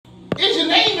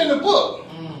name in the book.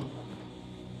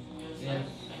 Yes.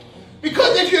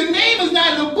 Because if your name is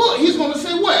not in the book, he's going to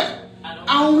say what?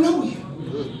 I don't know you.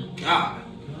 Good God.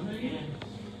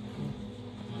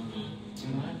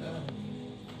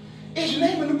 Is your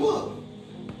name in the book?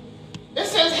 It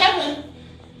says heaven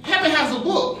has a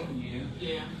book.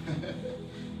 Yeah.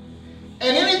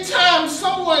 And anytime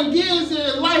someone gives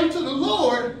their life to the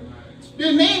Lord,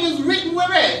 their name is written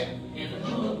where at? In the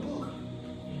book.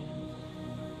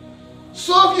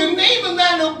 So if your name is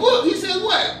not in the book, he says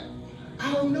what?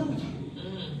 I don't know you.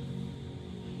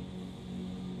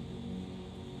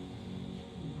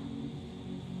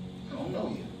 I don't know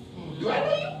you. Do I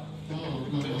know you?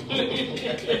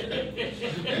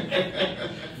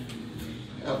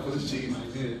 Help us, Jesus.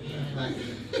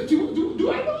 Do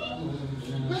I know you?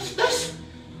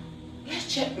 Let's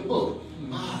check the book.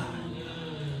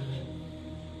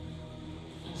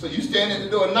 So you stand at the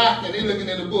door knocking, they looking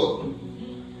in the book.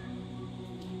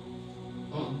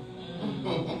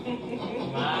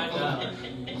 My God.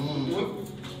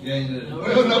 Yeah, you did.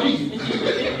 No.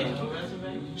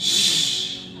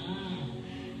 Shh.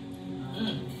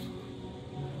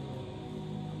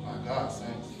 My God,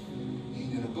 saints. You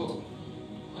ain't in the book.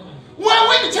 Well, I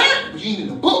went to church, but you ain't in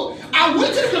the book. I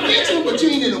went to the convention, but you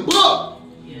ain't in the book.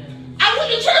 Yes. I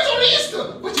went to church on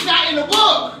Easter, but you're not in the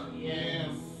book. Yes.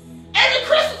 Every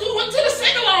Christmas you went to the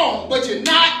sing-along, but you're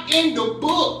not in the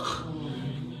book.